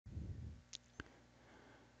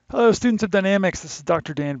Hello, students of dynamics. This is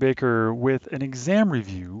Dr. Dan Baker with an exam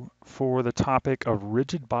review for the topic of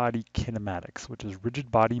rigid body kinematics, which is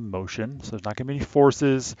rigid body motion. So there's not going to be any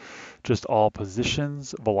forces, just all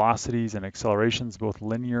positions, velocities, and accelerations, both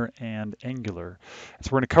linear and angular. So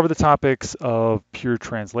we're going to cover the topics of pure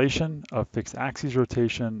translation, of fixed axis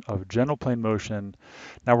rotation, of general plane motion.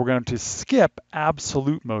 Now we're going to skip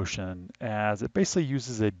absolute motion as it basically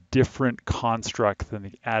uses a different construct than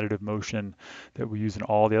the additive motion that we use in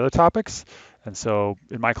all the other topics. And so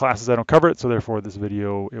in my classes, I don't cover it, so therefore this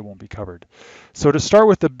video, it won't be covered. So to start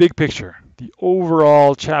with the big picture, the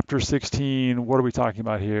overall chapter 16, what are we talking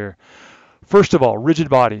about here? First of all, rigid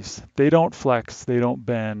bodies, they don't flex, they don't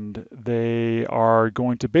bend. They are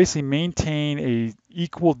going to basically maintain a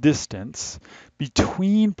equal distance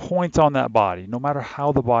between points on that body, no matter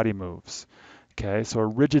how the body moves. Okay, so a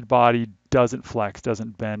rigid body doesn't flex,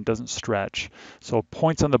 doesn't bend, doesn't stretch. So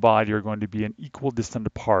points on the body are going to be an equal distance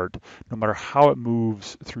apart, no matter how it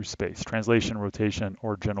moves through space, translation, rotation,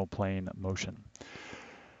 or general plane motion.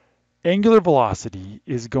 Angular velocity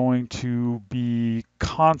is going to be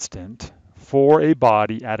constant for a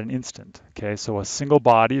body at an instant. Okay, so a single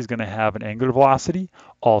body is going to have an angular velocity.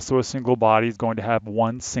 Also, a single body is going to have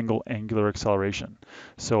one single angular acceleration.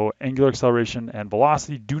 So angular acceleration and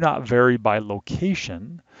velocity do not vary by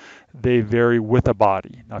location. They vary with a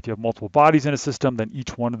body. Now, if you have multiple bodies in a system, then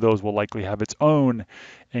each one of those will likely have its own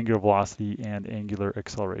angular velocity and angular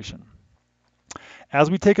acceleration. As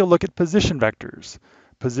we take a look at position vectors,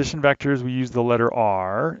 we use the letter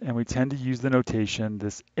R, and we tend to use the notation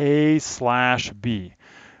this A/B.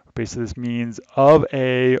 Basically, this means of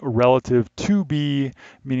A relative to B,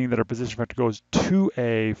 meaning that our position vector goes to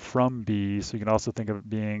A from B. So you can also think of it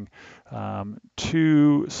being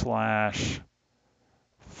to/from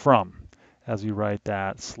as we write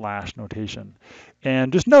that slash notation.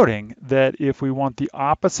 And just noting that if we want the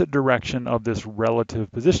opposite direction of this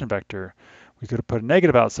relative position vector, we could have put a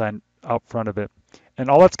negative out front of it. And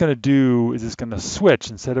all that's going to do is it's going to switch.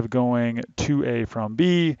 Instead of going to A from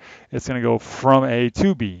B, it's going to go from A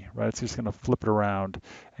to B, right? It's just going to flip it around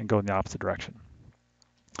and go in the opposite direction.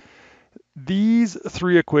 These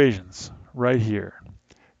three equations right here,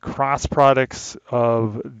 cross products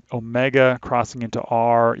of omega crossing into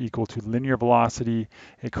r equal to linear velocity,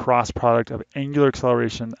 a cross product of angular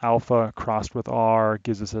acceleration alpha crossed with r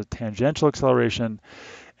gives us a tangential acceleration,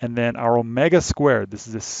 and then our omega squared, this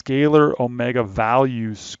is a scalar omega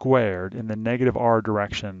value squared in the negative r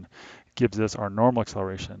direction, gives us our normal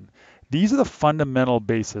acceleration. These are the fundamental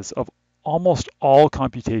basis of almost all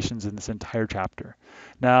computations in this entire chapter.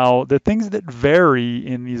 Now, the things that vary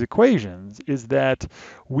in these equations is that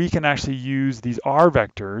we can actually use these r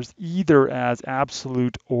vectors either as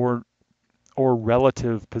absolute or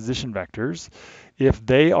relative position vectors. If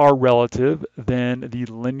they are relative, then the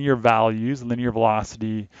linear values, linear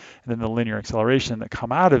velocity, and then the linear acceleration that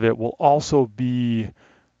come out of it will also be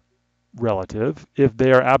relative. If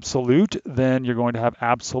they are absolute, then you're going to have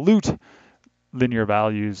absolute linear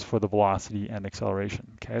values for the velocity and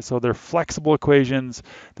acceleration. Okay, so they're flexible equations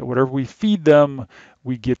that whatever we feed them,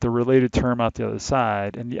 we get the related term out the other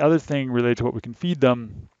side. And the other thing related to what we can feed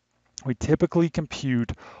them, we typically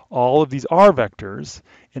compute all of these r vectors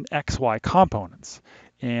in xy components.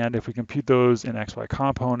 And if we compute those in xy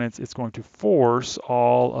components, it's going to force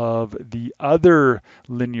all of the other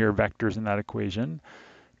linear vectors in that equation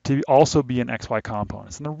to also be in xy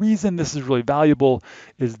components. And the reason this is really valuable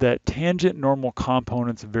is that tangent normal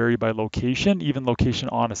components vary by location, even location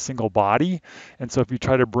on a single body. And so if you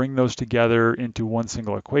try to bring those together into one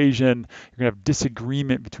single equation, you're gonna have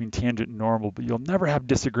disagreement between tangent and normal, but you'll never have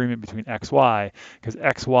disagreement between xy, because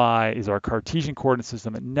xy is our Cartesian coordinate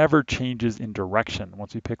system. It never changes in direction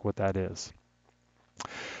once we pick what that is.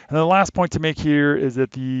 And the last point to make here is that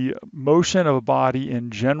the motion of a body in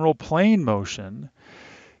general plane motion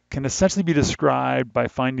can essentially be described by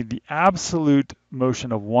finding the absolute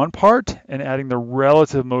motion of one part and adding the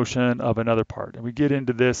relative motion of another part. And we get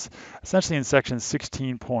into this essentially in sections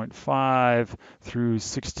 16.5 through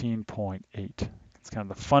 16.8. It's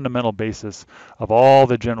kind of the fundamental basis of all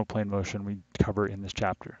the general plane motion we cover in this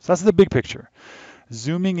chapter. So that's the big picture.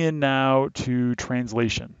 Zooming in now to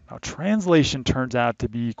translation. Now, translation turns out to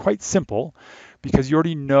be quite simple because you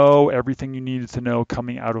already know everything you needed to know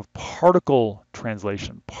coming out of particle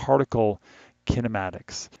translation, particle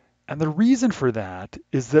kinematics. And the reason for that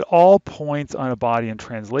is that all points on a body in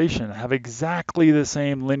translation have exactly the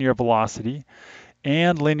same linear velocity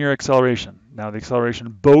and linear acceleration. Now the acceleration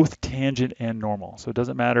both tangent and normal. So it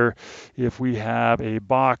doesn't matter if we have a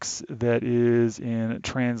box that is in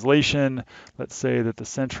translation, let's say that the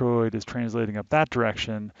centroid is translating up that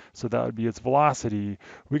direction, so that would be its velocity.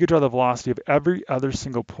 We could draw the velocity of every other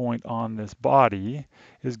single point on this body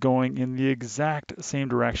is going in the exact same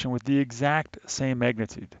direction with the exact same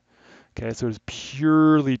magnitude. Okay, so it's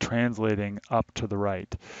purely translating up to the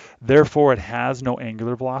right. Therefore, it has no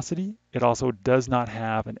angular velocity. It also does not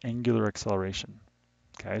have an angular acceleration.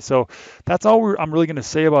 Okay, so that's all I'm really going to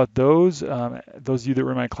say about those. Those of you that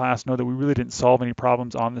were in my class know that we really didn't solve any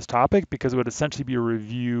problems on this topic because it would essentially be a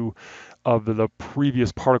review of the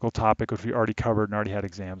previous particle topic, which we already covered and already had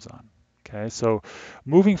exams on. Okay, so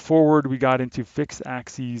moving forward, we got into fixed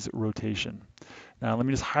axes rotation. Now, let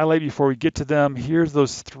me just highlight before we get to them. Here's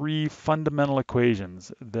those three fundamental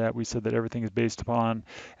equations that we said that everything is based upon,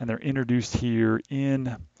 and they're introduced here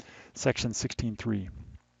in section 16.3.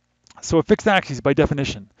 So a fixed axis, by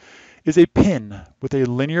definition, is a pin with a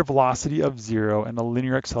linear velocity of 0 and a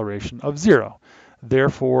linear acceleration of 0.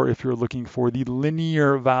 Therefore, if you're looking for the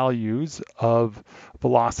linear values of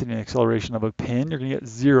velocity and acceleration of a pin, you're going to get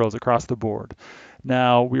zeros across the board.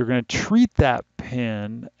 Now, we're going to treat that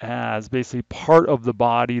pin as basically part of the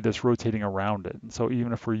body that's rotating around it. And so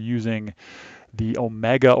even if we're using the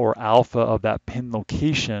omega or alpha of that pin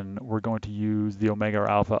location, we're going to use the omega or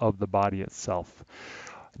alpha of the body itself.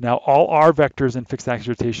 Now, all r vectors in fixed axis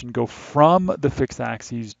rotation go from the fixed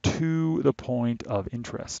axes to the point of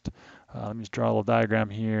interest. Let me just draw a little diagram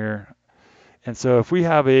here. And so if we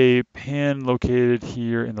have a pin located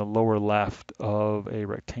here in the lower left of a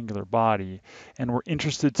rectangular body, and we're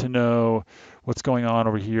interested to know what's going on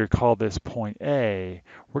over here, call this point A,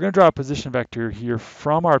 we're going to draw a position vector here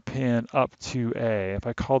from our pin up to A. If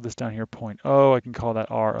I call this down here point O, I can call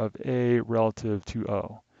that r of A relative to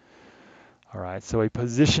O. All right, so a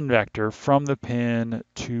position vector from the pin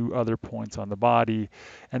to other points on the body.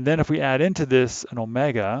 And then if we add into this an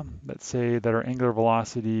omega, let's say that our angular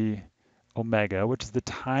velocity omega, which is the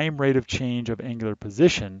time rate of change of angular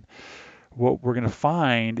position, what we're going to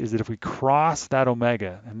find is that if we cross that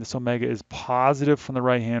omega, and this omega is positive from the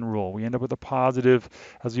right-hand rule, we end up with a positive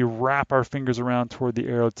as we wrap our fingers around toward the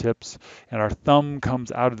arrow tips, and our thumb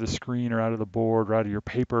comes out of the screen or out of the board or out of your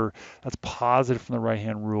paper. That's positive from the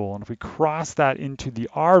right-hand rule. And if we cross that into the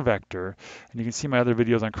r vector, and you can see my other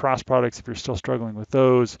videos on cross products if you're still struggling with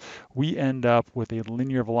those, we end up with a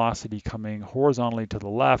linear velocity coming horizontally to the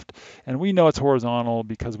left. And we know it's horizontal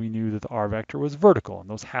because we knew that the r vector was vertical, and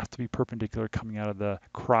those have to be perpendicular coming out of the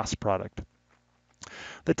cross product.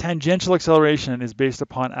 The tangential acceleration is based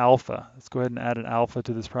upon alpha. Let's go ahead and add an alpha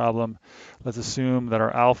to this problem. Let's assume that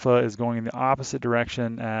our alpha is going in the opposite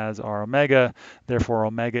direction as our omega. Therefore,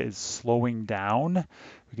 omega is slowing down.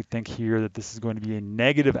 We could think here that this is going to be a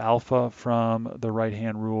negative alpha from the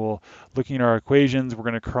right-hand rule. Looking at our equations, we're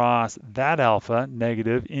going to cross that alpha,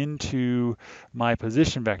 negative, into my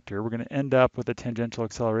position vector. We're going to end up with a tangential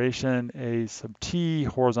acceleration, a sub t,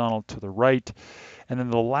 horizontal to the right. And then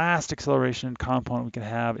the last acceleration component we can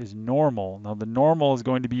have is normal. Now the normal is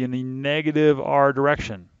going to be in the negative r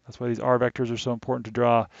direction. That's why these r vectors are so important to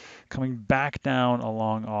draw, coming back down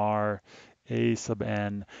along r, a sub n.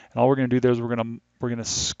 And all we're going to do there is we're going to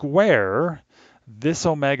square this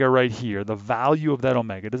omega right here, the value of that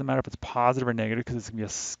omega. It doesn't matter if it's positive or negative because it's going to be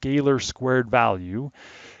a scalar squared value,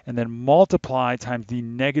 and then multiply times the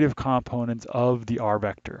negative components of the r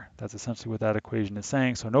vector. That's essentially what that equation is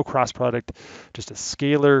saying. So no cross product, just a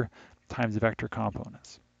scalar times the vector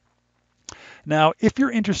components. Now, if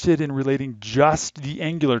you're interested in relating just the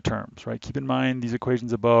angular terms, right, keep in mind these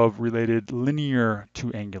equations above related linear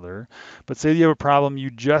to angular, but say you have a problem,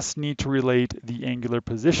 you just need to relate the angular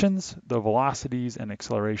positions, the velocities, and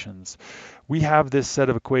accelerations. We have this set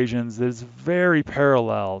of equations that is very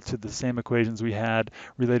parallel to the same equations we had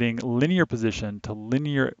relating linear position to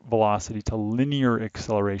linear velocity to linear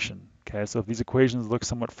acceleration. Okay, so if these equations look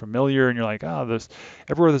somewhat familiar and you're like, oh,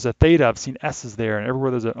 everywhere there's a theta, I've seen S's there, and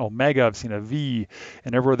everywhere there's an omega, I've seen a V,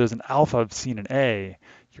 and everywhere there's an alpha, I've seen an A,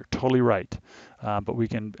 you're totally right. But we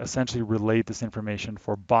can essentially relate this information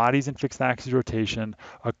for bodies in fixed axis rotation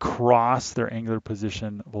across their angular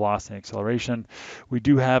position, velocity, and acceleration. We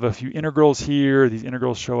do have a few integrals here. These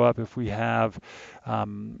integrals show up if we have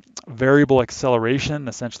variable acceleration.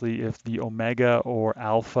 Essentially, if the omega or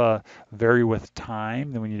alpha vary with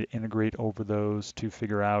time, then we need to integrate over those to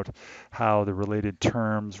figure out how the related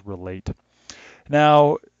terms relate.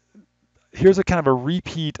 Now, here's a kind of a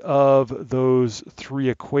repeat of those three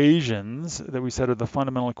equations that we said are the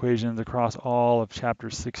fundamental equations across all of chapter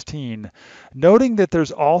 16, noting that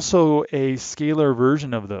there's also a scalar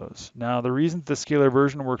version of those. Now, the reason the scalar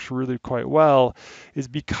version works really quite well is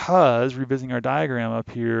because, revisiting our diagram up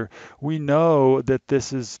here, we know that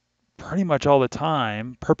this is pretty much all the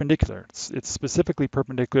time perpendicular. It's specifically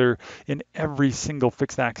perpendicular in every single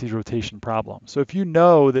fixed axis rotation problem. So if you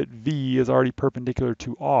know that V is already perpendicular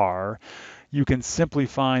to R, you can simply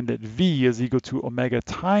find that V is equal to omega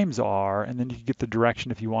times R, and then you can get the direction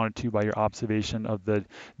if you wanted to by your observation of the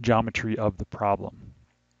geometry of the problem.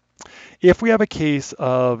 If we have a case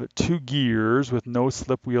of two gears with no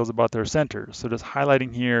slip wheels about their centers, so just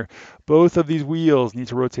highlighting here, both of these wheels need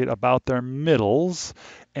to rotate about their middles,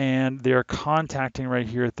 and they're contacting right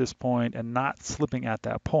here at this point and not slipping at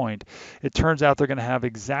that point. It turns out they're going to have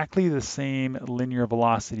exactly the same linear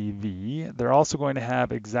velocity v. They're also going to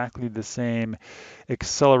have exactly the same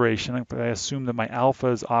acceleration. If I assume that my alpha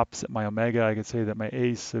is opposite my omega, I could say that my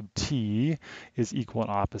a sub t is equal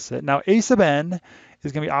and opposite. Now a sub n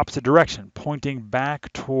is going to be opposite direction, pointing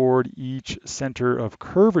back toward each center of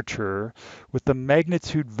curvature, with the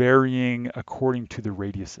magnitude varying according to the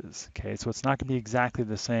radiuses. Okay, so it's not going to be exactly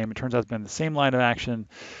the same. It turns out to be on the same line of action.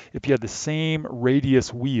 If you have the same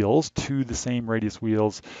radius wheels, two the same radius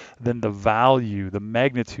wheels, then the value, the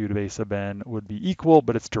magnitude of a sub n would be equal,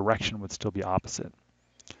 but its direction would still be opposite.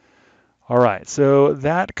 All right, so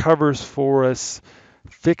that covers for us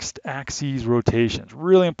fixed axes rotations.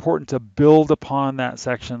 Really important to build upon that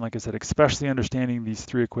section, like I said, especially understanding these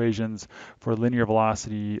three equations for linear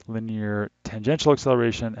velocity, linear tangential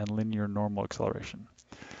acceleration, and linear normal acceleration.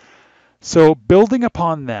 So building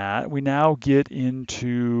upon that, we now get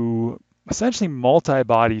into essentially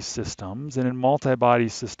multi-body systems, and in multi-body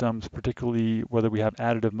systems, particularly whether we have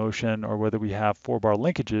additive motion or whether we have four-bar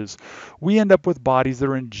linkages, we end up with bodies that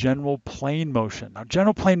are in general plane motion. Now,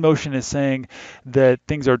 general plane motion is saying that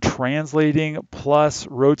things are translating plus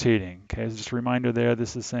rotating. Okay, so just a reminder there,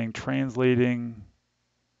 this is saying translating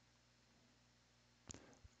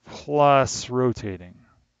plus rotating.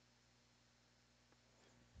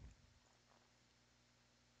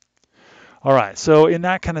 All right, so in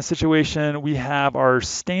that kind of situation, we have our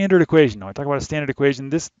standard equation. Now, I talk about a standard equation.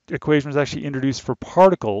 This equation was actually introduced for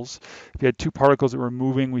particles. If you had two particles that were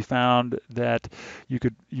moving, we found that you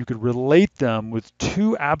could relate them with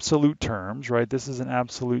two absolute terms, right? This is an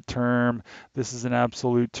absolute term, this is an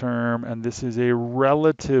absolute term, and this is a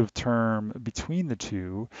relative term between the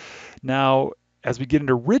two. Now, as we get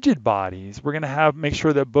into rigid bodies, we're going to make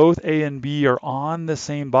sure that both A and B are on the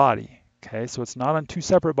same body. Okay, so it's not on two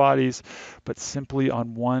separate bodies, but simply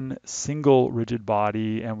on one single rigid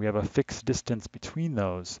body, and we have a fixed distance between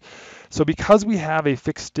those. So because we have a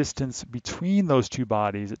fixed distance between those two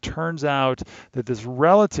bodies, it turns out that this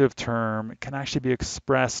relative term can actually be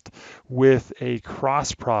expressed with a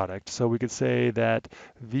cross product. So we could say that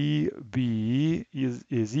VB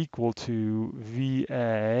is equal to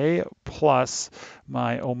VA plus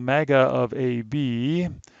my omega of AB,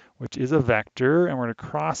 which is a vector, and we're going to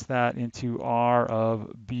cross that into R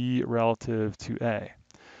of B relative to A.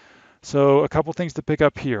 So a couple things to pick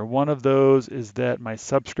up here. One of those is that my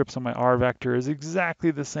subscripts on my R vector is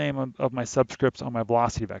exactly the same of my subscripts on my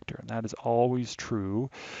velocity vector, and that is always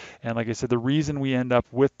true. And like I said, the reason we end up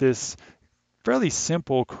with this fairly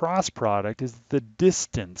simple cross product is the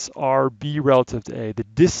distance, RB relative to A. The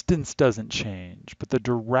distance doesn't change, but the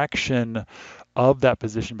direction of that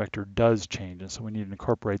position vector does change, and so we need to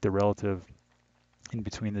incorporate the relative in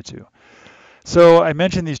between the two. So I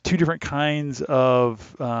mentioned these two different kinds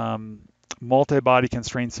of multi-body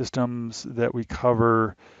constrained systems that we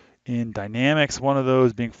cover in dynamics, one of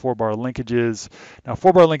those being four-bar linkages. Now,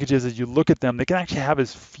 four-bar linkages, as you look at them, they can actually have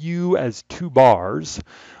as few as 2 bars,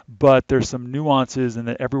 but there's some nuances in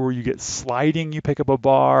that everywhere you get sliding, you pick up a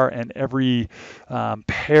bar, and every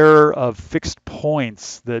pair of fixed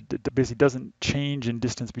points that basically doesn't change in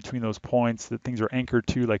distance between those points that things are anchored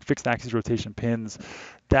to, like fixed axis rotation pins,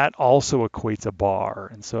 that also equates a bar.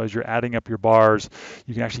 And so as you're adding up your bars,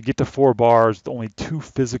 you can actually get to 4 bars with only 2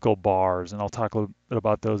 physical bars, and I'll talk a little bit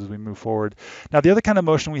about those as we move forward. Now, the other kind of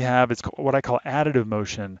motion we have is what I call additive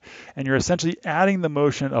motion, and you're essentially adding the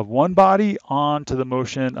motion of one body onto the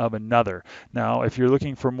motion of another. Now, if you're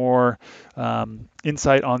looking for more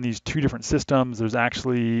insight on these two different systems, there's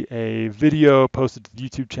actually a video posted to the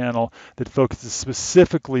YouTube channel that focuses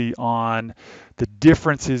specifically on the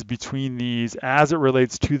differences between these as it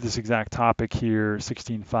relates to this exact topic here,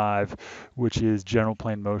 16.5, which is general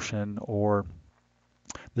plane motion, or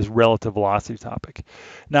this relative velocity topic.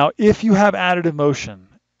 Now, if you have additive motion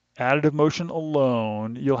additive motion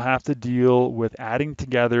alone, you'll have to deal with adding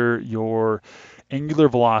together your angular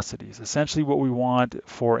velocities. Essentially what we want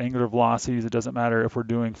for angular velocities, it doesn't matter if we're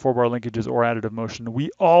doing 4-bar linkages or additive motion,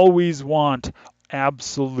 we always want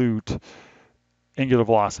absolute angular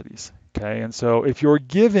velocities. Okay, and so if you're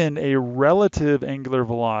given a relative angular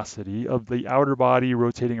velocity of the outer body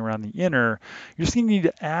rotating around the inner, you're just going to need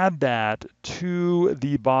to add that to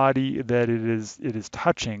the body that it is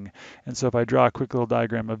touching. And so if I draw a quick little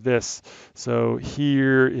diagram of this, so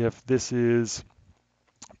here, if this is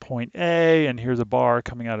point A, and here's a bar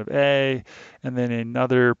coming out of A, and then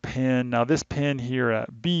another pin. Now this pin here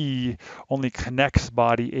at B only connects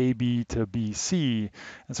body AB to BC,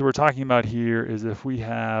 and so we're talking about here is if we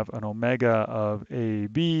have an omega of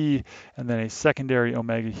AB, and then a secondary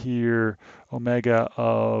omega here, omega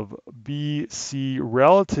of BC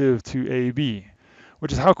relative to AB,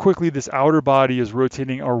 which is how quickly this outer body is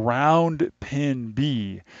rotating around pin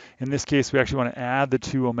B. In this case, we actually want to add the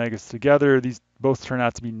two omegas together. These both turn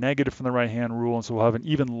out to be negative from the right-hand rule, and so we'll have an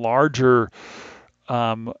even larger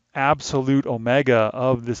absolute omega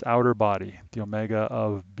of this outer body, the omega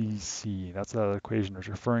of BC. That's what that equation is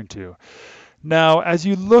referring to. Now, as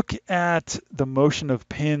you look at the motion of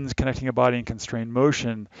pins connecting a body in constrained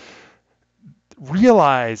motion,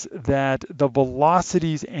 realize that the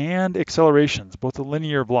velocities and accelerations, both the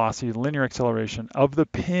linear velocity and linear acceleration of the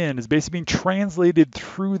pin is basically being translated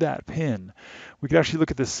through that pin. We could actually look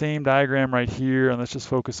at the same diagram right here, and let's just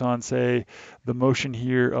focus on, say, the motion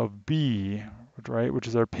here of B, right, which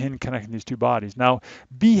is our pin connecting these two bodies. Now,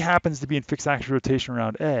 B happens to be in fixed axis rotation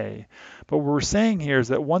around A, but what we're saying here is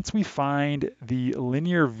that once we find the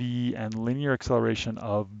linear V and linear acceleration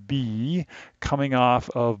of B coming off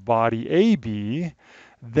of body AB,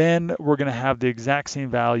 then we're going to have the exact same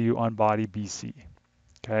value on body BC.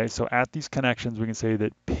 Okay, so at these connections, we can say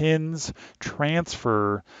that pins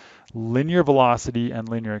transfer linear velocity and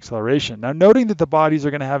linear acceleration. Now, noting that the bodies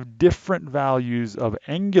are going to have different values of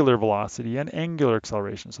angular velocity and angular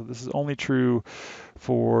acceleration. So this is only true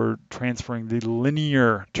for transferring the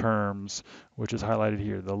linear terms, which is highlighted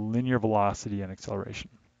here, the linear velocity and acceleration.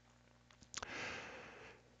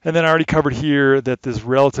 And then I already covered here that this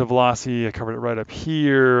relative velocity, I covered it right up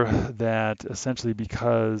here, that essentially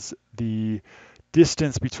because the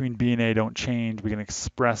distance between B and A don't change, we can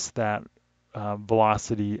express that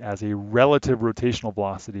velocity as a relative rotational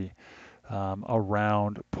velocity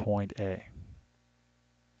around point A.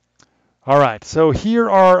 All right, so here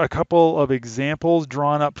are a couple of examples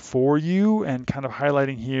drawn up for you and kind of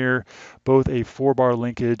highlighting here both a 4-bar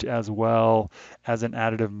linkage as well as an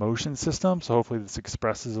additive motion system. So hopefully this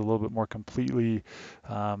expresses a little bit more completely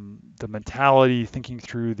the mentality, thinking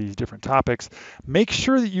through these different topics. Make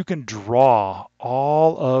sure that you can draw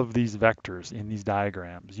all of these vectors in these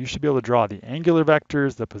diagrams. You should be able to draw the angular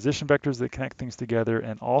vectors, the position vectors that connect things together,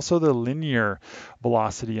 and also the linear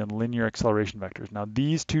velocity and linear acceleration vectors. Now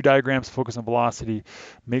these two diagrams focus on velocity.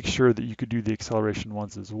 Make sure that you could do the acceleration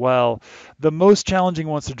ones as well. The most challenging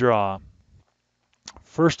ones to draw,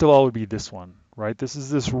 first of all, would be this one, right? This is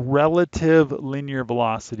this relative linear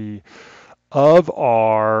velocity of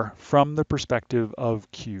R from the perspective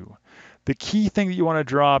of Q. The key thing that you want to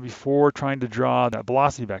draw before trying to draw that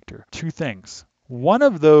velocity vector, two things. One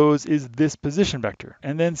of those is this position vector,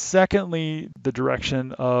 and then secondly, the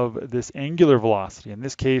direction of this angular velocity. In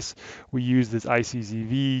this case, we use this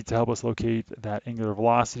ICZV to help us locate that angular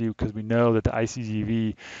velocity because we know that the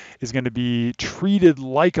ICZV is going to be treated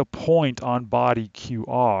like a point on body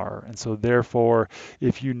QR. And so therefore,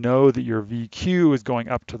 if you know that your VQ is going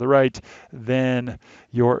up to the right, then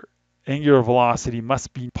your angular velocity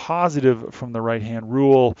must be positive from the right-hand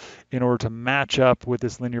rule in order to match up with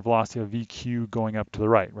this linear velocity of VQ going up to the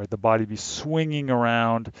right, right? The body be swinging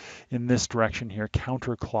around in this direction here,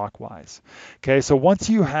 counterclockwise. Okay, so once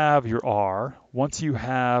you have your R, once you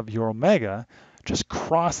have your omega, just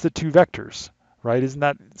cross the two vectors, right? Isn't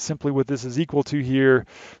that simply what this is equal to here?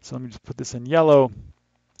 So let me just put this in yellow.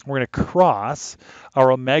 We're going to cross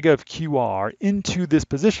our omega of QR into this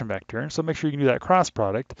position vector. So make sure you can do that cross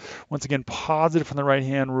product. Once again, positive from the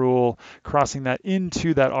right-hand rule, crossing that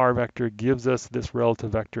into that R vector gives us this relative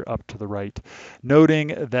vector up to the right.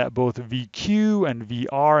 Noting that both VQ and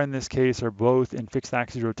VR in this case are both in fixed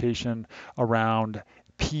axis rotation around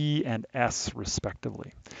P and S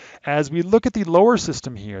respectively. As we look at the lower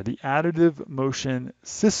system here, the additive motion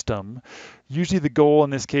system, usually the goal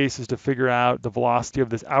in this case is to figure out the velocity of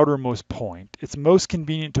this outermost point. It's most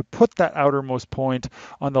convenient to put that outermost point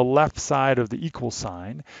on the left side of the equal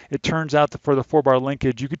sign. It turns out that for the 4-bar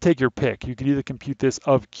linkage, you could take your pick. You could either compute this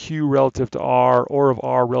of Q relative to R or of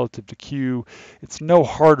R relative to Q. It's no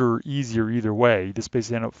harder or easier either way. You just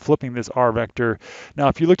basically end up flipping this R vector. Now,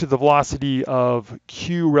 if you looked at the velocity of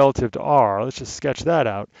Q relative to R, let's just sketch that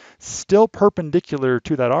out, still perpendicular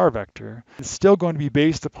to that R vector. It's still going to be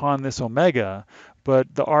based upon this omega,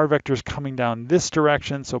 but the R vector is coming down this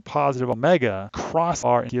direction, so positive omega cross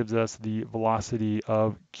R gives us the velocity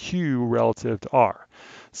of Q relative to R.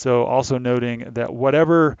 So also noting that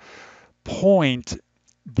whatever point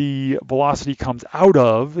the velocity comes out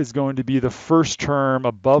of is going to be the first term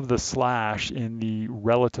above the slash in the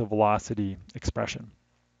relative velocity expression.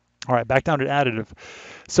 All right, back down to additive.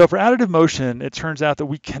 So for additive motion, it turns out that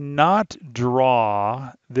we cannot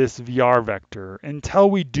draw this VR vector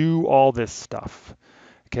until we do all this stuff.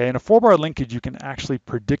 Okay, in a 4-bar linkage, you can actually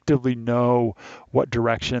predictively know what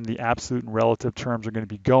direction the absolute and relative terms are going to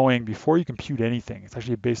be going before you compute anything. It's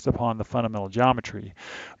actually based upon the fundamental geometry.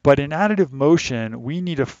 But in additive motion, we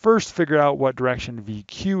need to first figure out what direction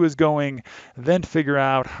VQ is going, then figure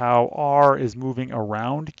out how R is moving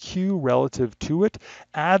around Q relative to it,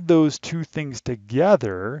 add those two things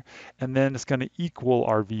together, and then it's going to equal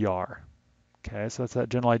our VR. Okay, so that's that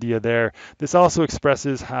general idea there. This also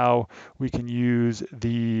expresses how we can use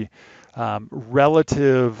the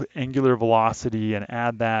relative angular velocity and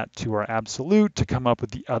add that to our absolute to come up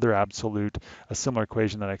with the other absolute, a similar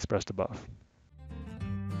equation that I expressed above.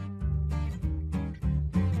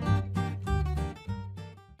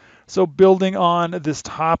 So building on this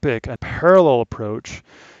topic, a parallel approach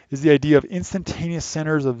is the idea of instantaneous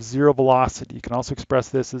centers of zero velocity. You can also express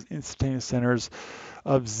this as instantaneous centers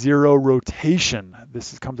of zero rotation.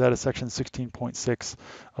 This comes out of section 16.6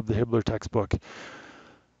 of the Hibbler textbook.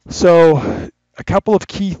 So a couple of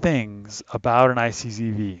key things about an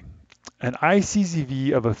ICZV. An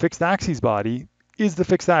ICZV of a fixed axis body is the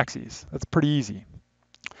fixed axis. That's pretty easy.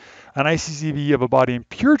 An ICZV of a body in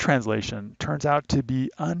pure translation turns out to be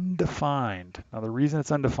undefined. Now, the reason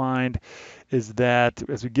it's undefined is that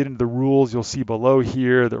as we get into the rules, you'll see below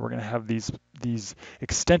here that we're going to have these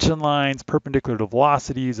extension lines perpendicular to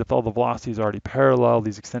velocities. If all the velocities are already parallel,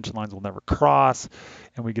 these extension lines will never cross,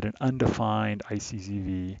 and we get an undefined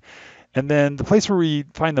ICZV. And then the place where we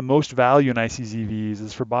find the most value in ICZVs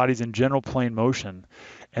is for bodies in general plane motion.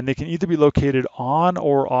 And they can either be located on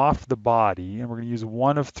or off the body. And we're going to use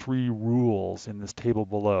one of three rules in this table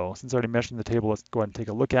below. Since I already mentioned the table, let's go ahead and take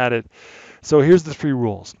a look at it. So here's the three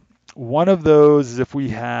rules. One of those is if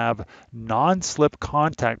we have non-slip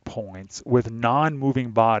contact points with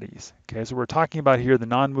non-moving bodies. Okay, so we're talking about here the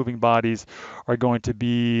non-moving bodies are going to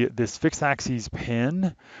be this fixed axis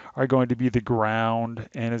pin, are going to be the ground,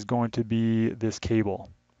 and is going to be this cable.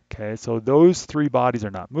 Okay, so those three bodies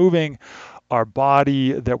are not moving. Our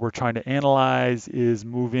body that we're trying to analyze is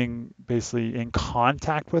moving basically in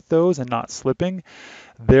contact with those and not slipping.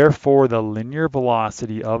 Therefore, the linear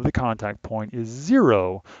velocity of the contact point is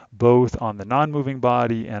zero, both on the non-moving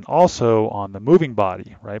body and also on the moving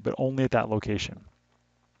body, right? But only at that location.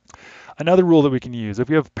 Another rule that we can use, if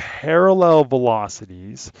we have parallel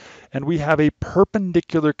velocities and we have a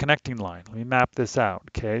perpendicular connecting line, let me map this out,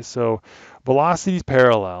 okay? So velocities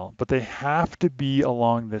parallel, but they have to be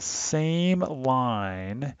along the same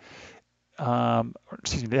line,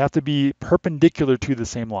 they have to be perpendicular to the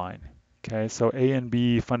same line, okay? So A and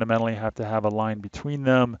B fundamentally have to have a line between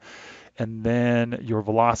them, and then your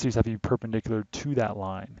velocities have to be perpendicular to that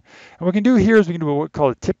line. And what we can do here is we can do what we call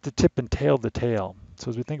a tip-to-tip and tail-to-tail. So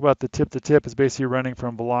as we think about the tip-to-tip, it's basically running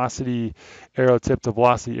from velocity arrow tip to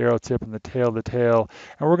velocity arrow tip and the tail to tail.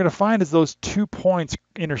 And what we're going to find is those 2 points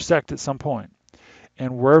intersect at some point.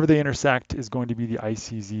 And wherever they intersect is going to be the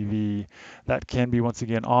ICZV. That can be, once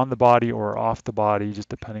again, on the body or off the body, just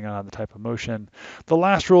depending on the type of motion. The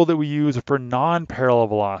last rule that we use is for non-parallel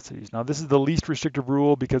velocities. Now, this is the least restrictive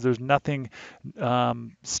rule because there's nothing,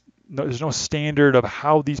 there's no standard of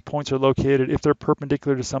how these points are located. If they're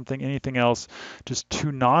perpendicular to something, anything else, just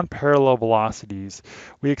two non-parallel velocities.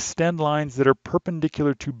 We extend lines that are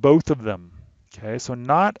perpendicular to both of them. Okay, so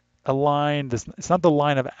not a line, it's not the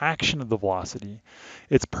line of action of the velocity.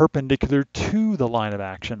 It's perpendicular to the line of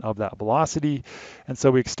action of that velocity. And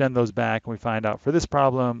so we extend those back and we find out for this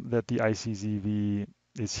problem that the ICZV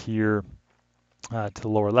is here to the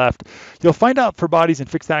lower left. You'll find out for bodies in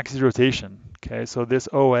fixed axis rotation. Okay, so this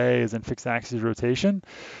OA is in fixed axis rotation.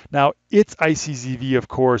 Now, its ICZV, of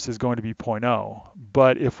course, is going to be 0.0.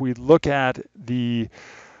 But if we look at the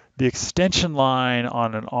extension line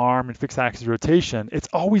on an arm in fixed axis rotation, it's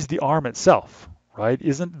always the arm itself, right?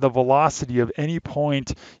 Isn't the velocity of any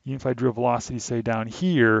point, even if I drew a velocity, say down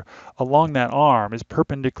here, along that arm is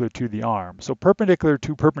perpendicular to the arm. So perpendicular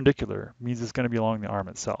to perpendicular means it's going to be along the arm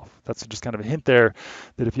itself. That's just kind of a hint there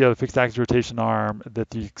that if you have a fixed axis rotation arm, that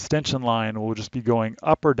the extension line will just be going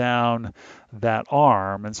up or down that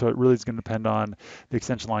arm. And so it really is going to depend on the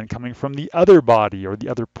extension line coming from the other body or the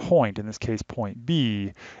other point, in this case point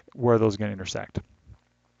B, where those are going to intersect.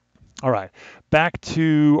 All right, back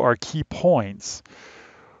to our key points.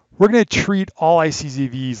 We're going to treat all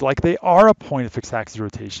ICZVs like they are a point of fixed axis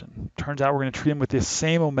rotation. Turns out we're going to treat them with the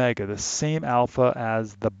same omega, the same alpha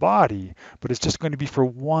as the body, but it's just going to be for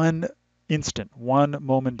one instant, one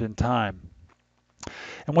moment in time.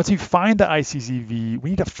 And once we find the ICZV,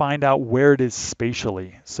 we need to find out where it is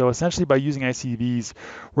spatially. So essentially by using ICZVs,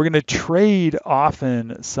 we're going to trade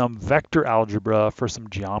often some vector algebra for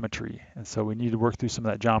some geometry. And so we need to work through some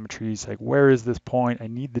of that geometry. Like, where is this point? I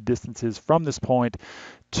need the distances from this point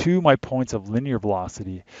to my points of linear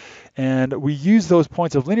velocity. And we use those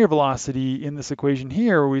points of linear velocity in this equation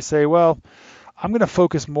here where we say, well, I'm going to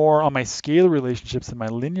focus more on my scalar relationships than my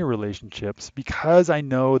linear relationships because I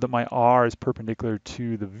know that my r is perpendicular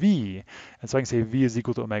to the v. And so I can say v is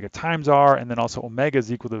equal to omega times r, and then also omega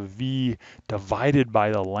is equal to v divided by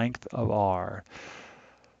the length of r.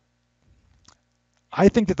 I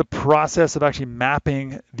think that the process of actually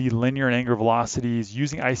mapping the linear and angular velocities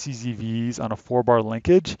using ICZVs on a 4-bar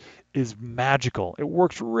linkage is magical. It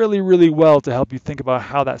works really, really well to help you think about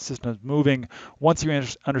how that system is moving. Once you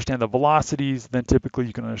understand the velocities, then typically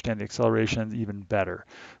you can understand the accelerations even better.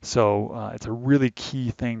 So it's a really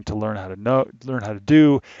key thing to learn how to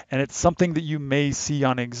do, and it's something that you may see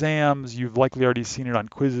on exams. You've likely already seen it on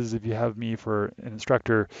quizzes if you have me for an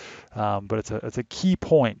instructor, but it's a key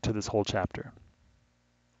point to this whole chapter.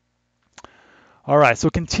 All right, so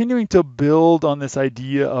continuing to build on this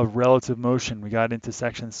idea of relative motion, we got into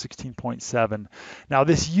section 16.7. Now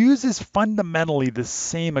this uses fundamentally the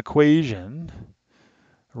same equation,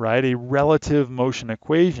 right? A relative motion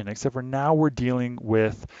equation, except for now we're dealing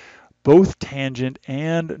with both tangent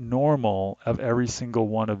and normal of every single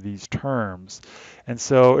one of these terms. And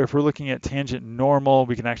so if we're looking at tangent and normal,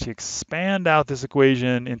 we can actually expand out this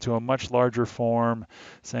equation into a much larger form,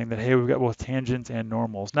 saying that, hey, we've got both tangents and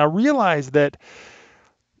normals. Now realize that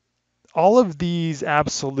all of these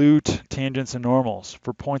absolute tangents and normals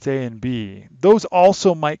for points A and B, those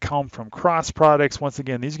also might come from cross products. Once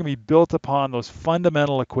again, these are going to be built upon those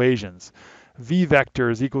fundamental equations. V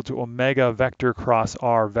vector is equal to omega vector cross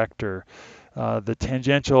r vector. The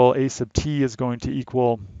tangential a sub t is going to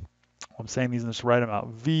equal, I'm saying these in just right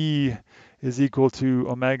amount, V is equal to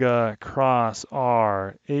omega cross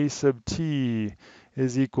r. A sub t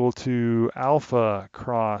is equal to alpha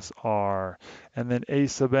cross r. And then a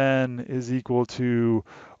sub n is equal to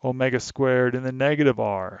omega squared in the negative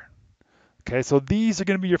r. Okay, so these are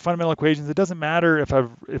going to be your fundamental equations. It doesn't matter if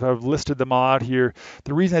I've listed them all out here.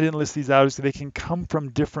 The reason I didn't list these out is that they can come from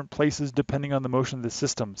different places depending on the motion of the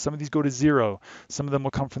system. Some of these go to 0. Some of them will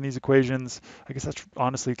come from these equations. I guess that's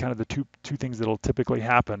honestly kind of the two things that will typically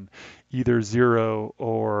happen, either 0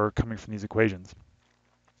 or coming from these equations.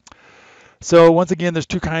 So once again, there's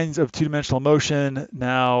two kinds of two-dimensional motion.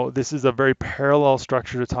 Now, this is a very parallel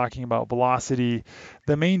structure to talking about velocity.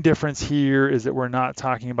 The main difference here is that we're not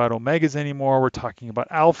talking about omegas anymore, we're talking about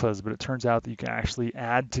alphas, but it turns out that you can actually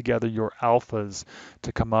add together your alphas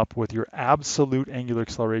to come up with your absolute angular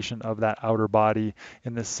acceleration of that outer body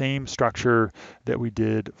in the same structure that we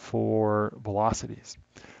did for velocities.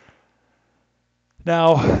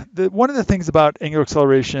 Now, one of the things about angular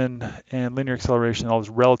acceleration and linear acceleration, all this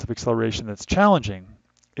relative acceleration that's challenging,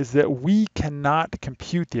 is that we cannot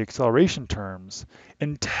compute the acceleration terms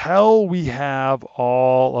until we have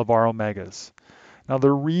all of our omegas. Now,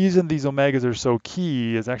 the reason these omegas are so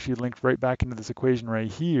key is actually linked right back into this equation right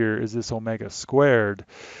here, is this omega squared.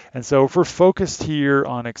 And so if we're focused here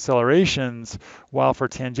on accelerations, while for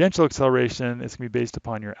tangential acceleration, it's going to be based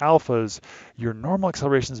upon your alphas, your normal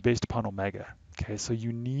acceleration is based upon omega. Okay, so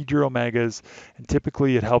you need your omegas, and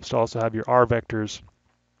typically it helps to also have your r vectors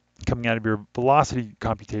coming out of your velocity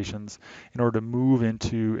computations in order to move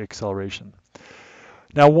into acceleration.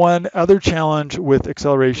 Now, one other challenge with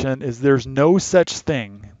acceleration is there's no such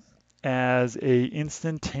thing as a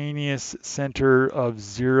instantaneous center of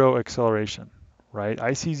 0 acceleration, right?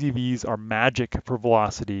 ICZVs are magic for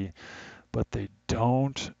velocity, but they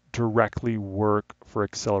don't directly work for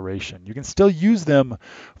acceleration. You can still use them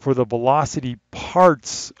for the velocity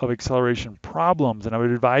parts of acceleration problems, and I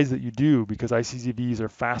would advise that you do because ICZVs are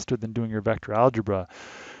faster than doing your vector algebra,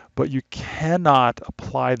 but you cannot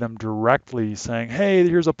apply them directly saying, hey,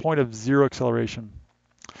 here's a point of zero acceleration.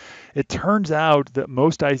 It turns out that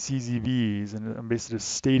most ICZVs, and I'm basically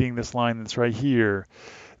just stating this line that's right here,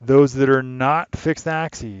 those that are not fixed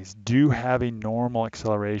axes do have a normal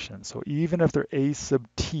acceleration. So even if their a sub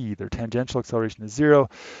t, their tangential acceleration is zero,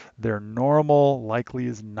 their normal likely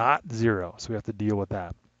is not zero. So we have to deal with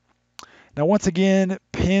that. Now, once again,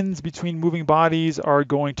 pins between moving bodies are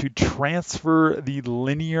going to transfer the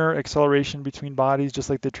linear acceleration between bodies, just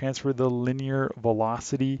like they transfer the linear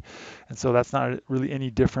velocity. And so that's not really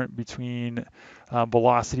any different between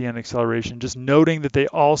velocity and acceleration, just noting that they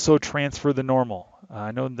also transfer the normal.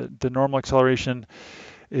 I know that the normal acceleration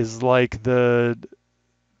is like the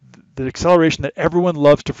acceleration that everyone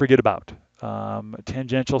loves to forget about.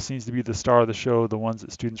 Tangential seems to be the star of the show, the ones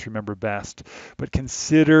that students remember best. But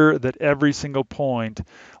consider that every single point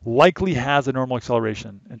likely has a normal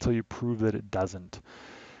acceleration until you prove that it doesn't.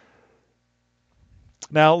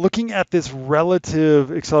 Now, looking at this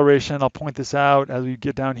relative acceleration, I'll point this out as we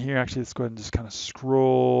get down here. Actually, let's go ahead and just kind of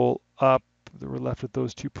scroll up. We're left with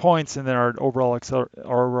those 2 points and then our overall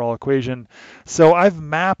equation. So I've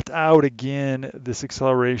mapped out again this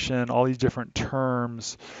acceleration, all these different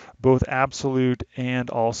terms, both absolute and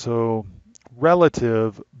also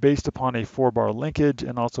relative, based upon a 4-bar linkage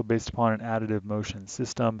and also based upon an additive motion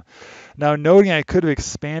system. Now, noting I could have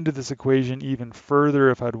expanded this equation even further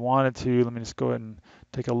if I'd wanted to. Let me just go ahead and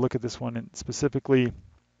take a look at this one specifically.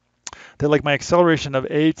 That like my acceleration of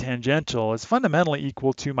A tangential is fundamentally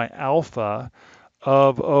equal to my alpha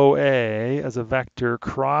of OA as a vector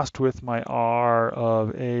crossed with my R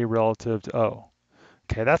of A relative to O.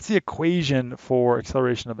 Okay, that's the equation for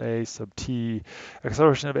acceleration of A sub t.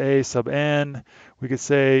 Acceleration of A sub n, we could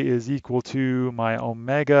say, is equal to my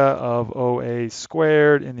omega of OA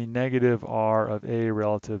squared in the negative R of A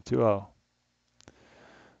relative to O.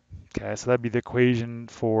 Okay, so that'd be the equation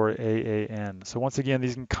for AAN. So once again,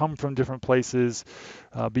 these can come from different places,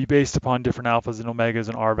 be based upon different alphas and omegas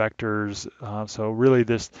and R vectors. So really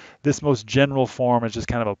this most general form is just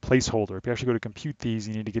kind of a placeholder. If you actually go to compute these,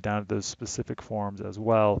 you need to get down to those specific forms as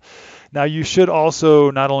well. Now you should also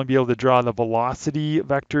not only be able to draw the velocity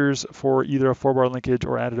vectors for either a 4-bar linkage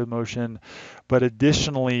or additive motion, but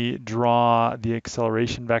additionally draw the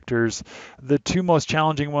acceleration vectors. The 2 most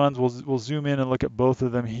challenging ones, we'll zoom in and look at both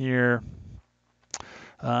of them here,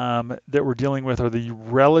 that we're dealing with are the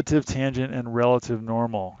relative tangent and relative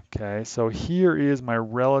normal. Okay, so here is my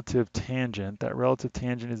relative tangent. That relative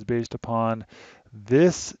tangent is based upon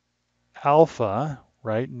this alpha,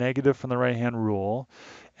 right, negative from the right-hand rule,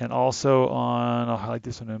 and also on, I'll highlight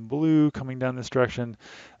this one in blue, coming down this direction,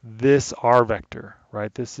 this R vector,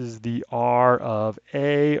 right? This is the R of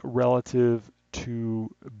A relative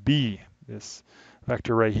to B, this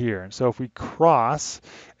vector right here. And so if we cross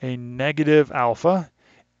a negative alpha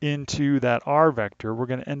into that R vector, we're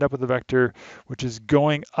going to end up with a vector which is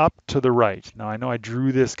going up to the right. Now I know I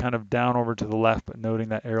drew this kind of down over to the left, but noting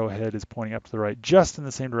that arrowhead is pointing up to the right, just in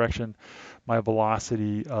the same direction my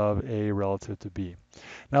velocity of A relative to B.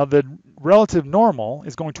 Now the relative normal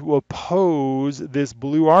is going to oppose this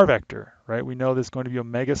blue R vector, right? We know this is going to be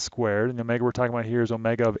omega squared, and the omega we're talking about here is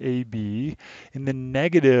omega of AB in the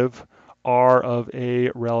negative R of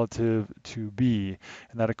A relative to B.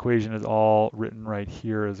 And that equation is all written right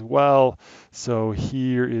here as well. So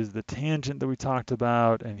here is the tangent that we talked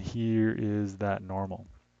about, and here is that normal.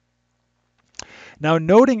 Now,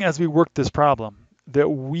 noting as we work this problem that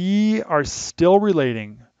we are still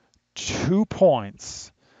relating 2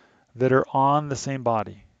 points that are on the same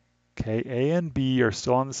body. Okay, A and B are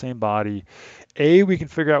still on the same body. A we can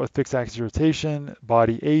figure out with fixed axis rotation.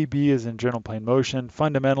 Body AB is in general plane motion.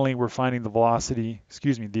 Fundamentally, we're finding the velocity,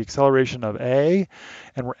 the acceleration of A,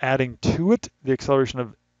 and we're adding to it the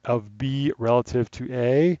acceleration of B relative to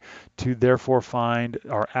A to therefore find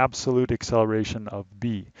our absolute acceleration of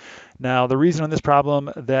B. Now, the reason on this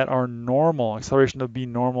problem that our normal, acceleration of B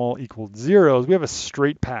normal equals 0 is we have a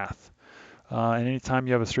straight path. And anytime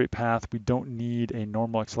you have a straight path, we don't need a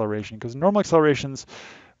normal acceleration because normal accelerations,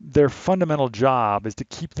 their fundamental job is to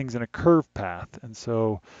keep things in a curved path. And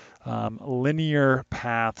so linear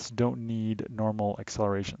paths don't need normal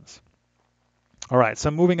accelerations. All right,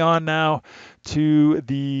 so moving on now to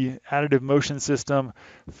the additive motion system,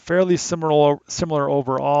 fairly similar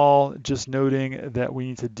overall, just noting that we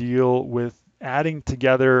need to deal with adding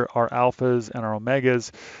together our alphas and our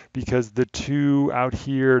omegas because the 2 out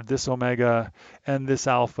here, this omega and this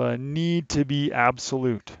alpha, need to be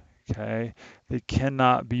absolute. Okay, they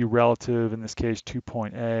cannot be relative, in this case to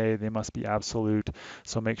point A, they must be absolute,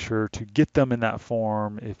 so make sure to get them in that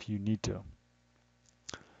form if you need to.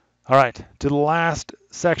 All right, to the last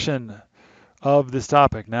section of this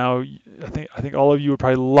topic. Now, I think all of you would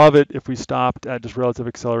probably love it if we stopped at just relative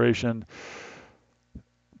acceleration.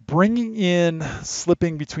 Bringing in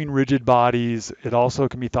slipping between rigid bodies, it also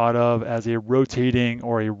can be thought of as a rotating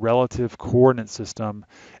or a relative coordinate system,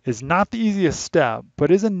 is not the easiest step,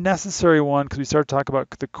 but is a necessary one because we start to talk about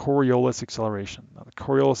the Coriolis acceleration. Now, the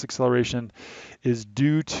Coriolis acceleration is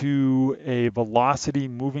due to a velocity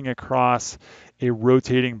moving across a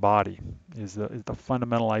rotating body, is the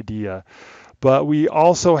fundamental idea. But we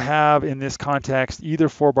also have in this context either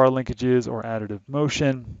four-bar linkages or additive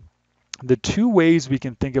motion. The two ways we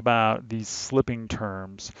can think about these slipping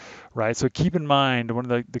terms, right? So keep in mind,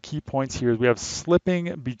 one of the key points here is we have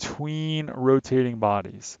slipping between rotating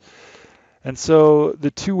bodies. And so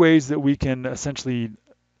the two ways that we can essentially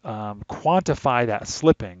quantify that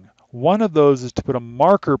slipping, one of those is to put a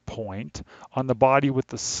marker point on the body with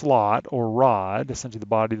the slot or rod, essentially the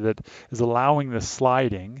body that is allowing the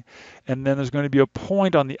sliding, and then there's going to be a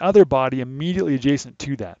point on the other body immediately adjacent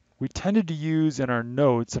to that. We tended to use in our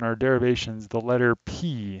notes and our derivations the letter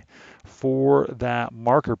P for that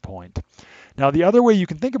marker point. Now, the other way you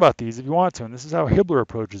can think about these, if you want to, and this is how Hibbler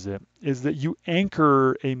approaches it, is that you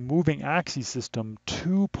anchor a moving axis system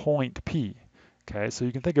to point P. Okay, so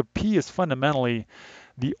you can think of P as fundamentally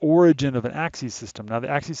the origin of an axis system. Now, the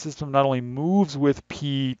axis system not only moves with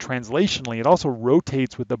P translationally, it also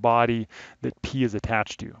rotates with the body that P is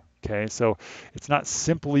attached to. Okay, so it's not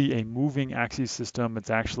simply a moving axis system,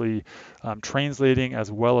 it's actually translating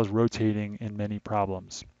as well as rotating in many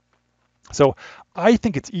problems. So I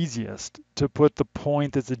think it's easiest to put the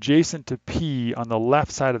point that's adjacent to P on the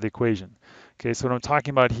left side of the equation. Okay, so what I'm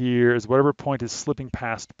talking about here is whatever point is slipping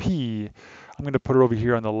past P, I'm going to put it over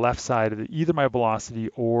here on the left side of either my velocity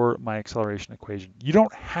or my acceleration equation. You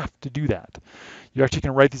don't have to do that. You actually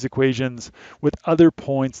can write these equations with other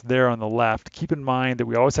points there on the left. Keep in mind that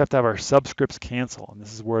we always have to have our subscripts cancel, and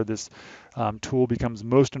this is where this tool becomes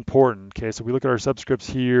most important. Okay, so we look at our subscripts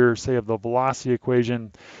here, say of the velocity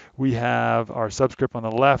equation, we have our subscript on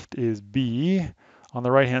the left is B, on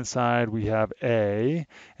the right-hand side, we have A,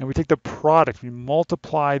 and we take the product, we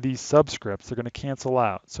multiply these subscripts, they're going to cancel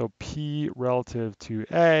out. So P relative to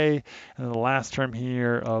A, and then the last term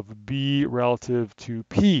here of B relative to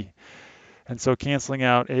P. And so canceling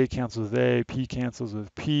out A cancels with A, P cancels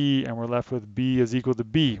with P, and we're left with B is equal to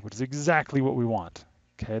B, which is exactly what we want.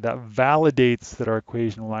 Okay, that validates that our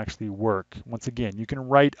equation will actually work. Once again, you can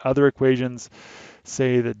write other equations,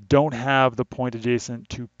 say that don't have the point adjacent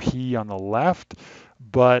to P on the left,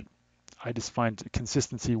 but I just find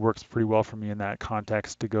consistency works pretty well for me in that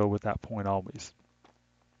context to go with that point always.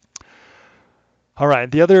 All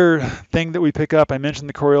right, the other thing that we pick up, I mentioned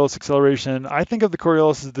the Coriolis acceleration. I think of the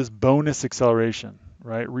Coriolis as this bonus acceleration,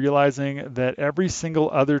 right? Realizing that every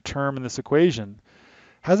single other term in this equation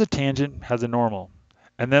has a tangent, has a normal.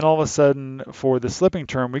 And then all of a sudden, for the slipping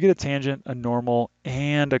term, we get a tangent, a normal,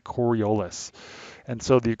 and a Coriolis. And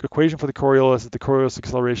so the equation for the Coriolis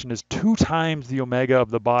acceleration is 2 times the omega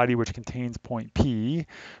of the body, which contains point P,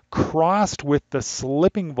 crossed with the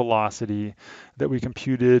slipping velocity that we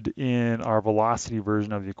computed in our velocity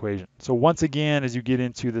version of the equation. So once again, as you get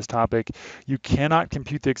into this topic, you cannot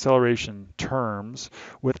compute the acceleration terms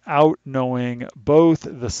without knowing both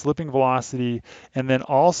the slipping velocity and then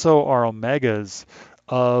also our omegas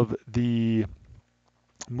of the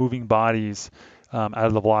moving bodies out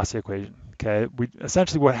of the velocity equation. Okay,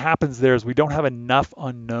 essentially what happens there is we don't have enough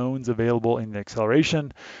unknowns available in the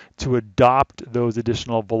acceleration to adopt those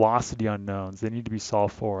additional velocity unknowns. They need to be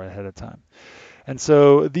solved for ahead of time. And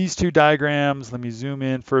so these two diagrams, let me zoom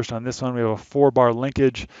in first on this one. We have a 4-bar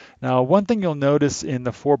linkage. Now, one thing you'll notice in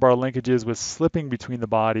the 4-bar linkages with slipping between the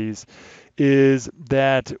bodies is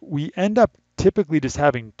that we end up typically just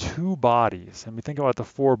having 2 bodies. And we think about the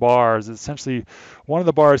 4 bars, essentially one of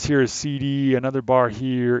the bars here is CD, another bar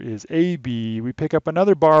here is AB. We pick up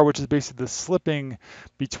another bar, which is basically the slipping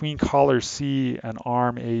between collar C and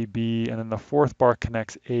arm AB, and then the 4th bar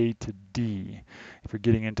connects A to D, if you're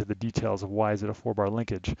getting into the details of why is it a 4-bar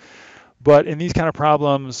linkage. But in these kind of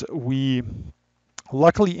problems, we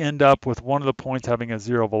luckily end up with one of the points having a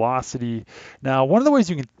 0 velocity. Now, one of the ways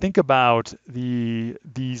you can think about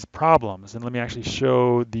these problems, and let me actually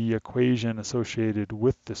show the equation associated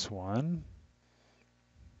with this one.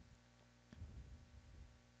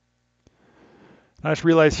 I just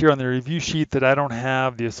realized here on the review sheet that I don't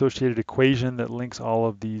have the associated equation that links all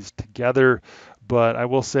of these together, but I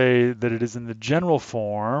will say that it is in the general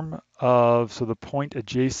form of, so the point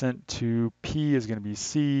adjacent to P is going to be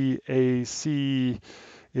C, AC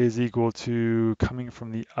is equal to coming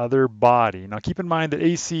from the other body. Now keep in mind that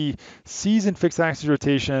AC sees in fixed axis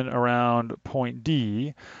rotation around point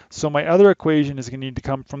D, so my other equation is going to need to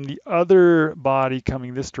come from the other body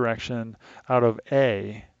coming this direction out of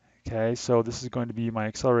A. Okay, so this is going to be my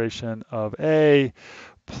acceleration of A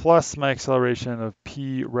plus my acceleration of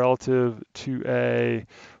P relative to A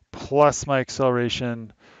plus my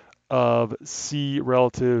acceleration of C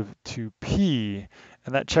relative to P.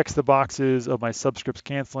 And that checks the boxes of my subscripts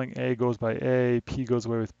canceling. A goes by A, P goes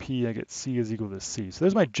away with P, I get C is equal to C. So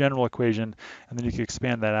there's my general equation, and then you can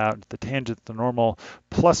expand that out into the tangent, the normal,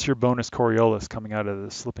 plus your bonus Coriolis coming out of the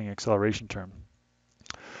slipping acceleration term.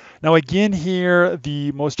 Now again here,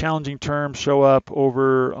 the most challenging terms show up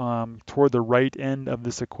over toward the right end of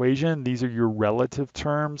this equation. These are your relative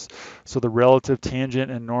terms. So the relative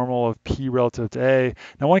tangent and normal of P relative to A.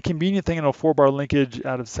 Now one convenient thing in a 4-bar linkage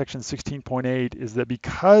out of section 16.8 is that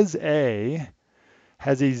because A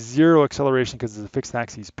has a 0 acceleration because it's a fixed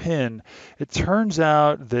axis pin, it turns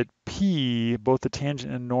out that P, both the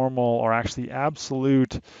tangent and normal, are actually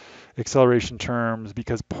absolute acceleration terms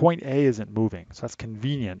because point A isn't moving. So that's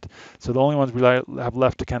convenient. So the only ones we have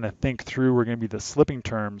left to kind of think through are going to be the slipping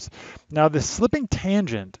terms. Now the slipping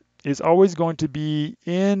tangent is always going to be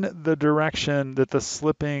in the direction that the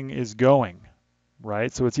slipping is going,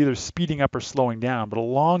 right? So it's either speeding up or slowing down, but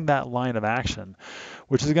along that line of action,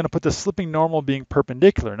 which is going to put the slipping normal being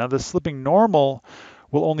perpendicular. Now the slipping normal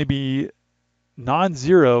will only be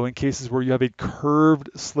non-zero in cases where you have a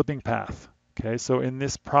curved slipping path. Okay, so in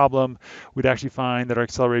this problem, we'd actually find that our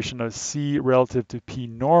acceleration of C relative to P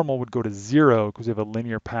normal would go to 0 because we have a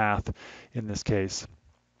linear path in this case.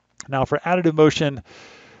 Now for additive motion,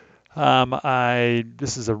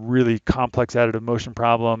 this is a really complex additive motion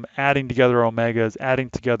problem. Adding together our omegas, adding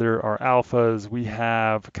together our alphas, we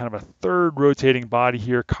have kind of a third rotating body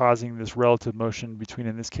here causing this relative motion between,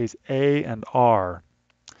 in this case, A and R.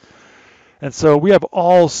 And so we have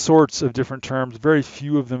all sorts of different terms. Very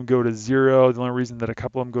few of them go to 0. The only reason that a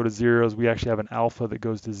couple of them go to 0 is we actually have an alpha that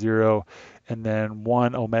goes to 0, and then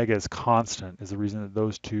one omega is constant is the reason that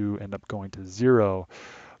those two end up going to 0.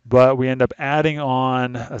 But we end up adding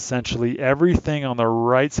on essentially everything on the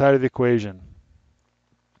right side of the equation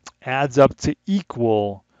adds up to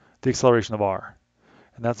equal the acceleration of r.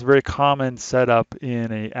 And that's a very common setup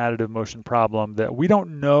in an additive motion problem that we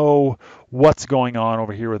don't know what's going on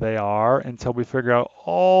over here with AR until we figure out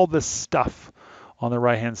all the stuff on the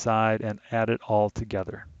right-hand side and add it all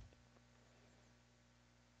together.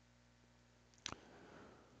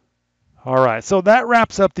 All right, so that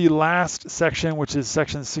wraps up the last section, which is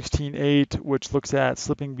section 16.8, which looks at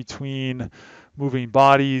slipping between moving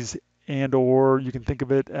bodies, and or you can think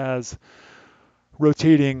of it as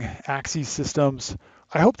rotating axis systems.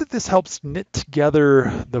 I hope that this helps knit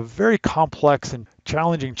together the very complex and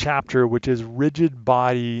challenging chapter, which is rigid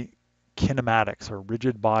body kinematics, or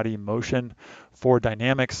rigid body motion for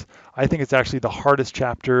dynamics. I think it's actually the hardest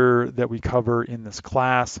chapter that we cover in this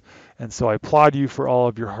class, and so I applaud you for all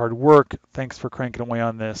of your hard work. Thanks for cranking away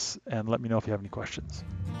on this, and let me know if you have any questions.